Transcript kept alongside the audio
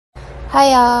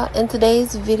Hi y'all, in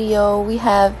today's video we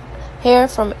have hair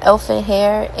from Elfin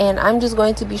hair, and I'm just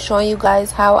going to be showing you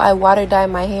guys how I water dye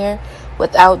my hair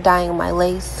without dyeing my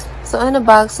lace. So in the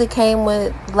box it came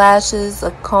with lashes,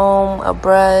 a comb, a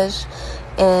brush,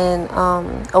 and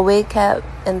a wig cap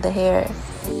and the hair.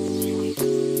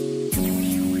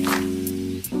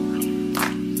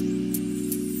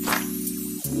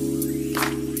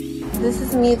 This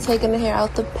is me taking the hair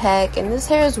out the pack, and this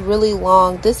hair is really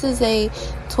long. This is a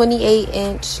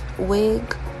 28-inch wig.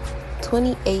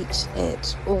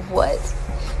 28-inch. What?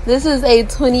 This is a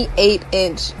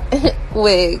 28-inch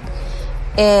wig,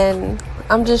 and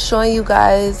I'm just showing you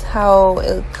guys how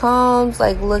it comes.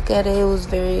 Like, look at it. It was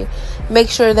very, make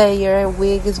sure that your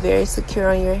wig is very secure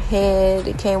on your head.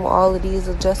 It came with all of these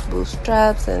adjustable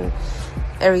straps and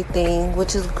everything,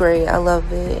 which is great. I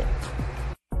love it.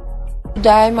 To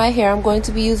dye my hair, I'm going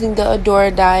to be using the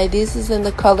Adora dye. This is in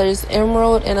the colors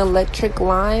emerald and electric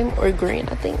lime, or green,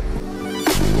 I think.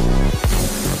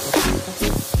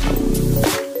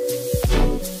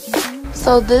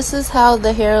 So this is how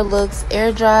the hair looks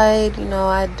air dried. You know,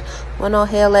 I went on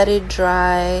ahead, let it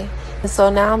dry. And so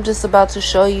now I'm just about to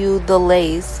show you the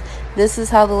lace. This is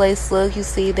how the lace looks. You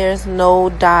see there's no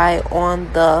dye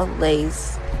on the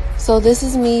lace. So this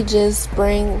is me just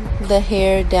spraying the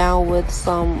hair down with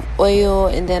some oil,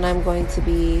 and then I'm going to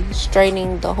be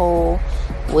straightening the whole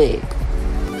wig.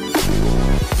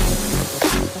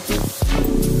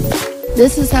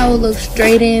 This is how it looks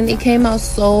straightened. It came out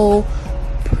so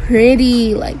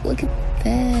pretty. Like, look at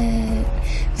that.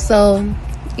 So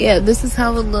yeah, this is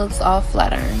how it looks all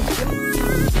flat iron.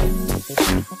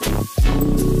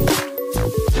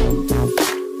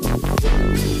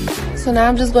 So now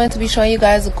I'm just going to be showing you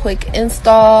guys a quick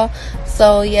install.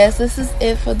 So yes, this is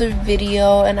it for the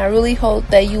video, and I really hope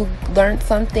that you learned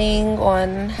something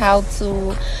on how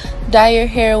to dye your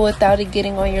hair without it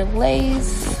getting on your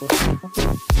lace.